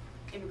worker's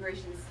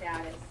immigration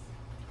status.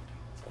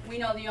 We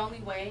know the only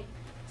way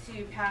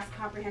to pass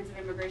comprehensive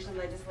immigration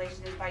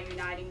legislation is by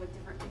uniting with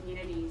different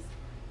communities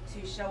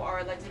to show our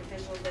elected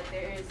officials that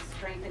there is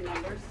strength in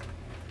numbers.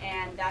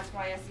 And that's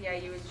why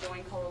SEIU has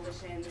joined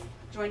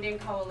in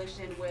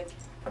coalition with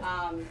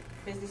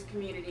business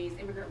communities,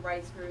 immigrant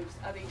rights groups,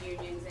 other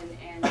unions,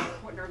 and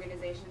important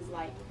organizations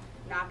like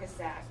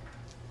NACASAC.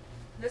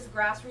 This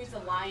grassroots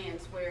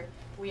alliance where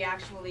we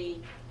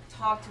actually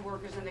talk to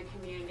workers in the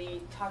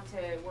community, talk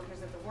to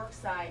workers at the work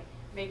site,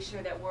 make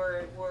sure that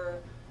we're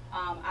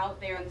out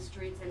there on the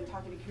streets and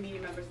talking to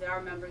community members that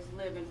our members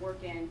live and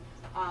work in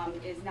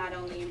is not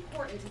only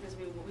important to this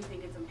movement, but we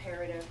think it's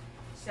imperative.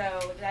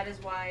 So that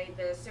is why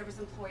the Service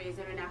Employees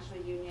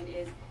International Union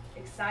is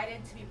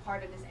excited to be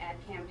part of this ad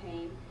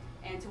campaign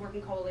and to work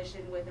in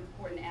coalition with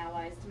important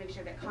allies to make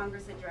sure that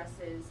Congress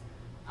addresses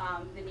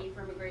the need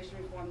for immigration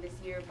reform this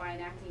year by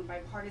enacting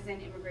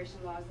bipartisan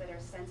immigration laws that are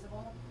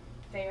sensible,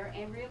 fair,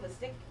 and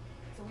realistic.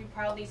 So we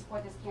proudly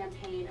support this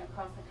campaign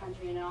across the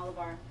country and in all of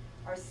our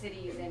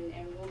cities, and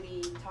we'll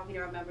be talking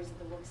to our members at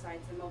the work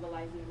sites and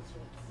mobilizing in the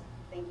streets.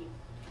 Thank you.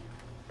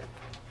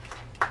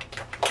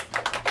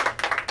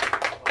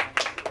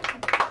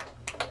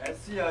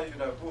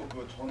 SEIU라고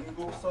그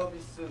전국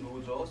서비스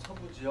노조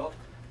서부 지역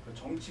그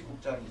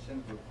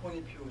정치국장이신 그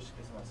코니피오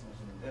씨께서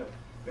말씀하셨는데요.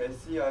 그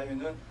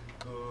SEIU는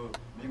그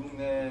미국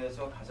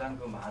내에서 가장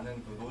그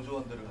많은 그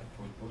노조원들을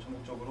갖고 있고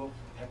전국적으로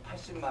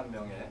 180만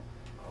명의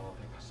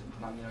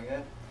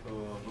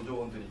그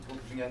노조원들이 있고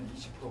그중에 한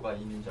 20%가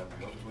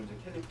이민자고요. 그리고 이제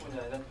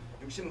캘리포니아에는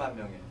 60만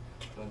명의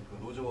그런 그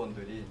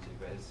노조원들이 이제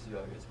그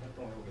SEIU에서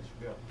활동을 하고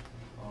계시고요.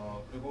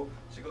 그리고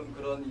지금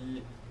그런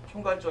이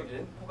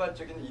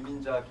포괄적인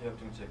이민자 개혁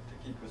정책,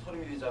 특히 그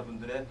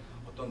서류유의자분들의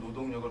어떤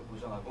노동력을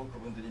보장하고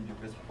그분들이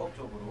미국에서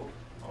합법적으로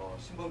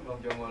신분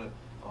변경을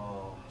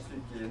할 수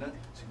있기에는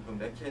지금 그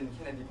맥케인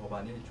케네디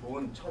법안이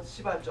좋은 첫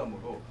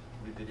시발점으로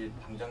우리들이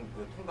당장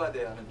그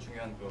통과돼야 하는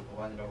중요한 그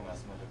법안이라고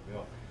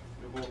말씀하셨고요.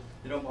 그리고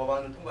이런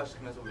법안을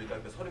통과시키면서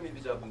우리가 그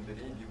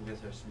서류미비자분들이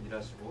미국에서 열심히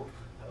일하시고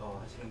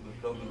하시는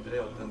그런 분들의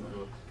어떤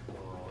그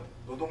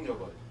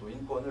노동력을 또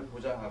인권을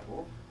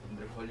보장하고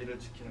그분들의 권리를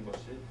지키는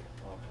것이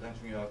가장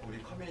중요하고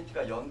우리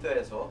커뮤니티가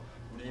연대해서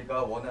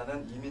우리가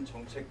원하는 이민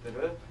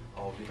정책들을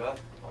우리가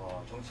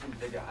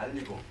정치인들에게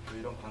알리고 또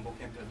이런 광고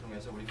캠페인을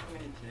통해서 우리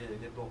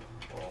커뮤니티에게 또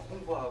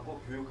홍보하고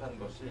교육하는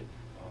것이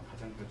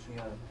가장 그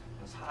중요한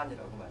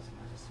사안이라고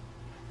말씀하셨습니다.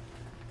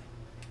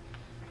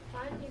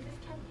 Finally, this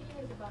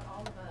campaign is about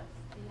all of us,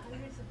 the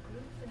hundreds of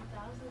groups and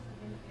thousands of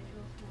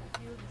individuals who will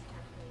fuel this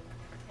campaign.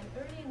 An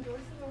early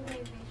endorsing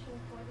organization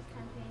for this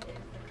campaign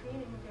is the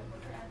Korean Immigrant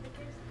Worker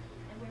Advocates,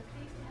 and we're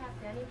pleased to have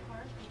Danny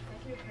Park, the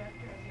Executive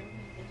Director of the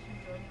organization,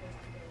 joining us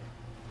today.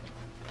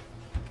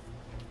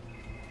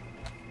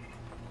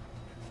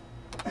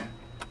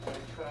 I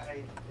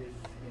tried this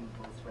in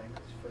both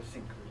languages, first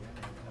in Korean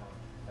and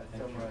I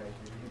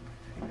summarized it in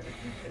English.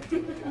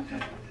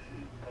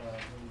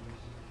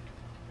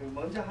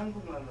 먼저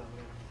한국말로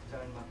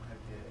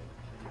짤막하게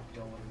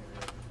영어를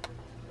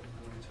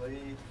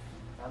저희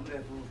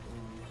아무래도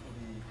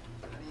우리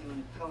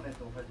한인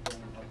타운에서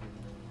활동하고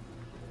있는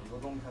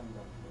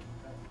노동상담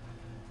보니까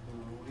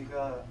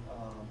우리가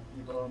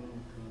이번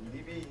그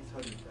미비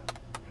서류자를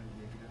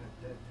얘기를 할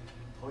때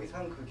더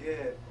이상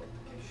그게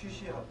어떻게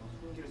쉬쉬하고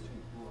숨길 수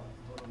있고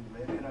또는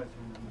외면할 수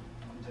있는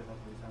문제가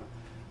더 이상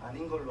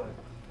아닌 걸로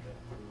알고 있습니다.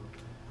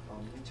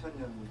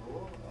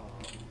 2000년도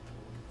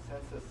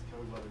센서스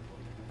결과를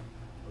보면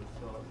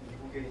벌써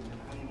미국에 있는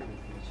한인들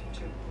중에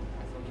 17%,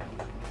 5명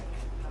중에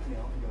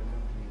 1명, 10명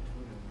중에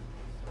 2명이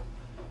벌써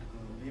그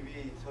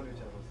미비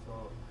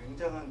서류자로서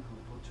굉장한 그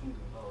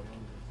고충들과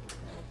어려움들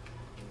속에서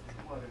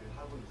생활을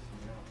하고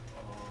있으며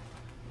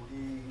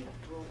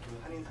우리도 그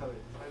한인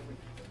사회에서 살고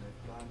있기 때문에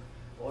그러한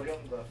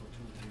어려움과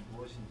고충들이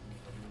무엇인지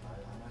저는 말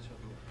안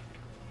하셔도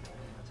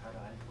잘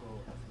알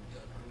것 같습니다.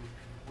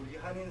 우리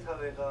한인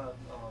사회가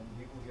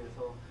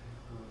미국에서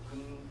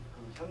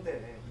그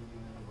현대에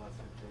이민을 왔을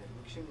때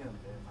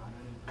 60년대 많은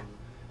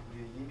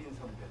우리의 이민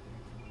선배들이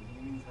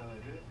이민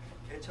사회를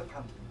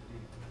개척한 분들이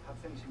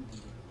학생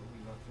신분들이고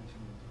유학생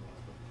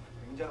신분들로서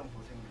굉장한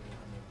고생들을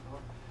하면서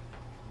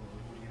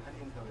우리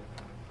한인 사회를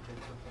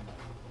개척한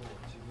것이고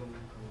지금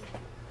그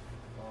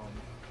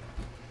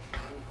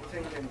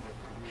고생된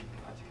것들이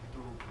아직도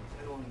그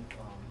새로운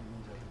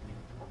이민자들이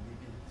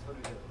미비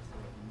서류자로서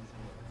이민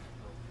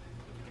생활에서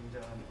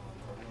굉장한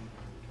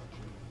어려움들을 겪고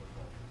있는 것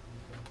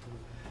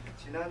같습니다.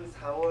 지난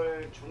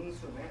 4월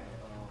중순에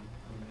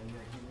몇몇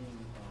이민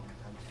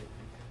단체들,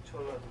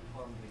 촐라도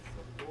포함되어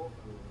있었고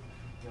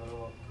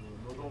여러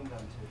노동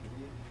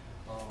단체들이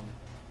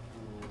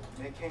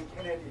맥케인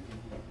케네디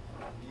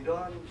비리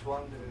이러한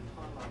조항들을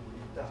포함하고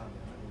있다 하면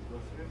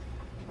이것을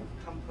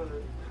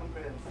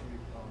컴프레hen시브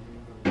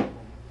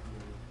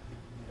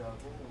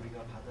이라고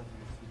우리가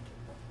받아들일 수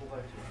있겠다.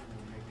 포괄적이고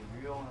우리에게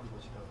유용한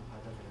것이라고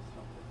받아들일 수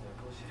있겠다.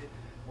 그것이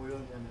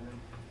뭐였냐면은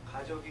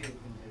가족이 이제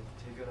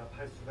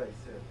재결합할 수가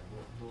있어야 되고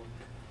또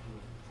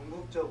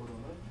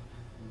궁극적으로는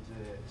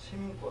이제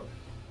시민권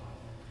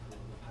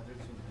받을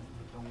수 있는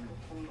경로,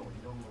 통로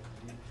이런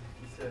것들이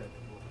있어야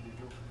되고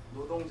그리고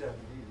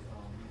노동자들이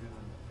일을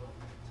하면서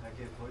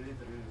자기의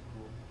권리들을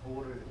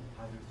보호를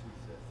받을 수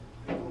있어야 되고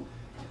그리고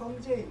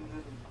현재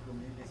있는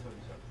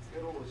미비서리자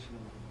새로 오시는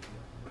분들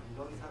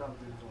이런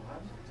사람들 또한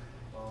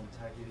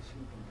자기의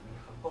신분을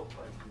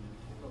합법화할 수 있는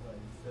통로가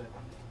있어야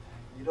합니다.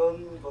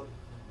 이런 것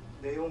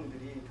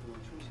내용들이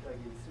충실하게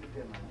있을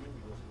때만이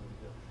이것을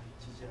우리가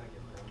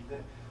지지하겠다.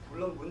 근데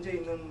물론 문제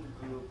있는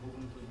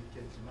부분도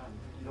있겠지만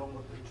이런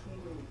것들이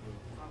충분히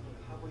포함을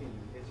하고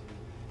있는 게 지금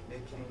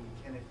메이킹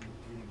케네디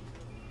딜입니다.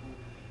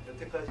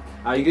 여태까지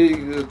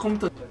이게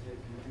컴퓨터까지의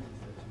비밀이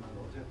있었지만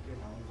어저께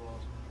나온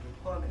거를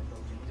포함해서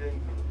굉장히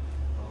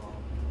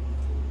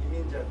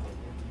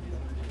이민자들에게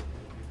미술지역에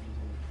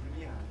굉장히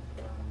불리한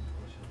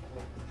것이었고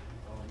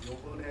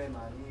요번에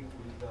많이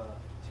우리가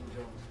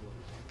진정으로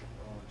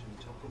좀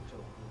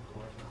적극적으로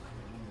도와줄 수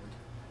있는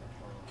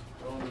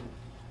그런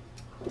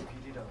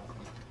비리라고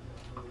생각합니다.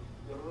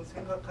 여러분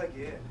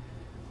생각하기에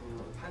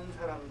한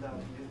사람당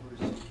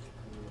 1불씩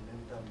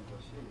낸다는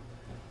것이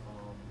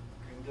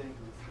굉장히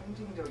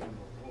상징적인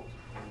거고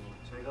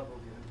제가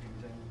보기에는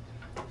굉장히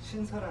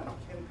신선한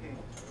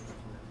캠페인이고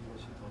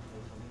이것이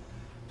더불어서는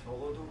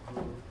적어도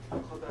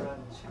커다란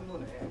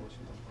신문에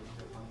워싱턴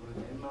포스트 광고를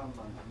낸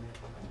만큼의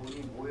돈이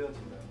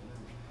모여진다면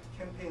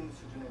캠페인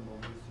수준에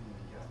머물 수 있는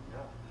게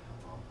아니라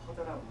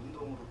커다란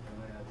운동으로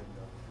변해야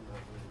된다고 생각을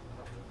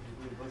하고요.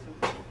 그리고 이것은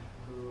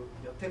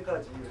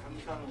여태까지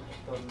항상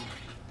어떤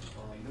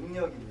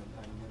능력 있는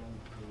아니면은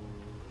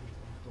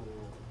또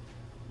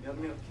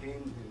몇몇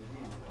개인들이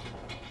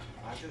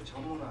아주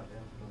전문화된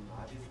그런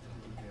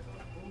아티스트들이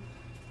돼갖고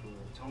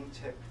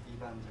정책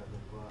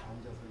이반자들과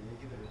앉아서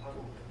얘기를 하고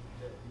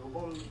그랬는데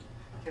이번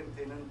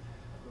캠페인은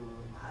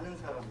많은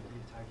사람들이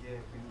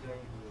자기의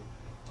굉장히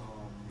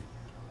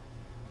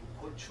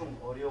고충,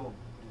 어려움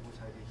그리고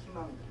자기의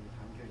희망들이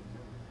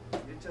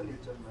담겨있는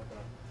일전마다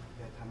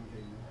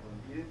담겨있는 그런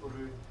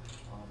일부를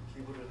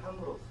기부를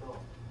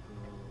함으로써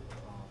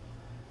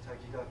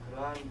자기가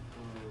그러한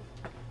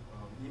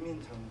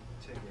이민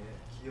정책에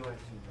기여할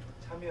수 있는,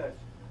 참여할 수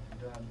있는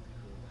이러한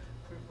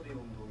풀뿌리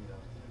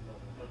운동이라고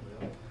생각을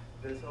하고요.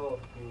 그래서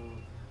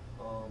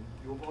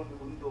요번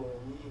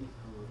운동이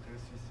될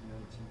수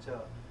있으면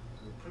진짜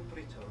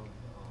풀뿌리처럼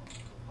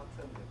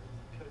확산되고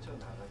펼쳐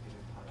나가기를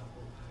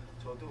바라고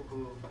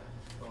저도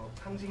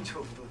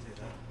상징적으로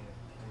제가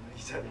오늘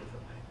이 자리에서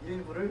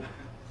일부를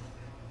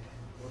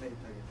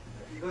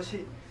도네이트하겠습니다.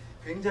 이것이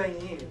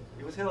굉장히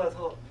요새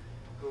와서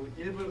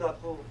일부를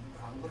갖고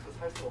아무것도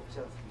살 수 없지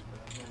않습니까?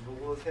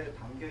 요것에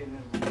담겨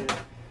있는 우리의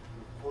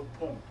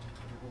고통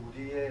그리고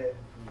우리의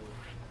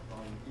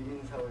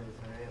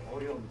이민사회에서의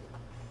어려움들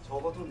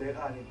적어도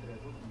내가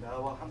아니더라도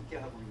나와 함께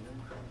하고 있는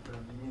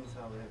그런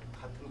이민사회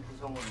같은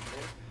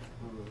구성원들의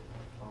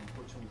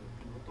고충들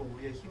그리고 또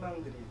우리의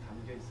희망들이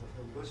담겨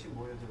있어서 이것이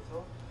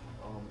모여져서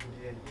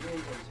우리의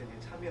이민 정책에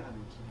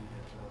참여하는 길이 될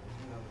거라고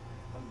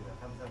생각합니다.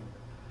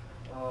 감사합니다.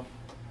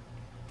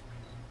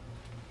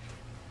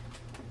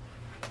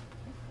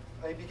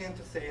 I began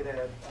to say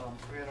that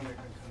Korean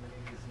American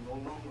community is no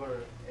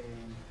longer a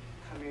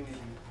community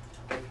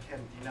that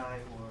can deny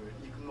or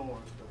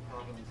ignore the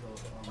problems of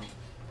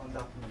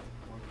undocumented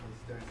workers.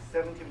 There's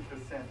 17%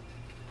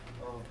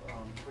 of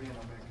Korean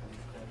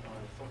Americans that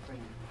are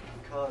suffering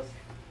because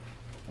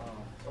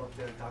of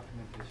their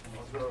documentation,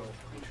 as well as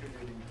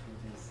contributing to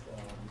this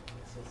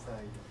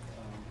society.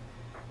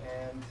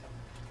 And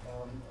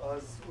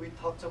as we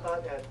talked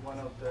about at one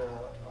of the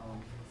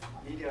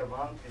media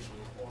roundtable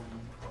on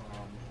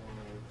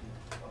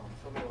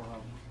somewhere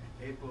around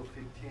April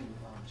 15,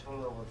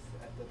 Chola was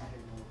at the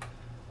table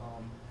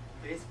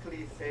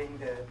basically saying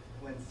that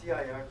when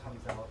CIR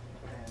comes out,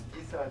 and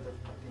these are the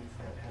things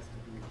that has to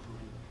be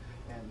included,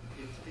 and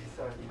if these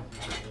are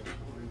included,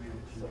 we will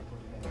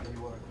support and they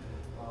were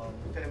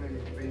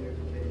family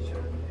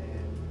reunification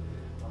and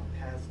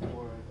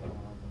passport,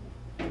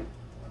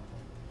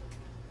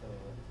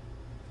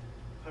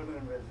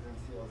 permanent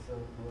residency, also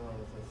well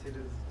as a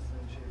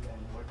citizenship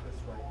and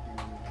workers' right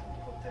being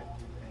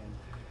protected, and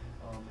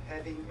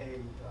having a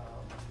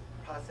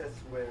process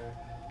where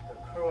the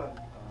current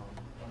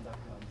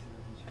undocumented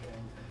citizenship,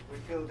 and we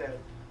feel that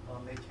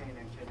McCain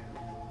and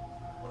Kennedy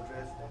will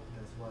address that.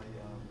 That's why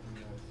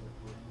we are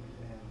supporting it.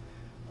 And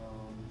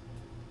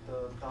the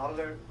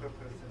dollar per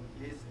person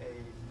is a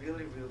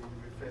really, really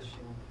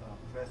refreshing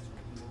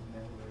grassroots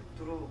movement where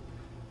through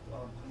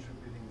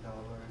contributing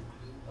dollar,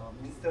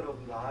 instead of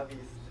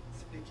lobbyists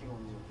speaking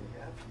on your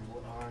behalf, you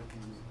are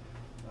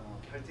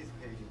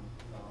participating,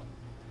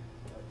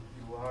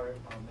 you are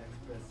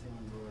expressing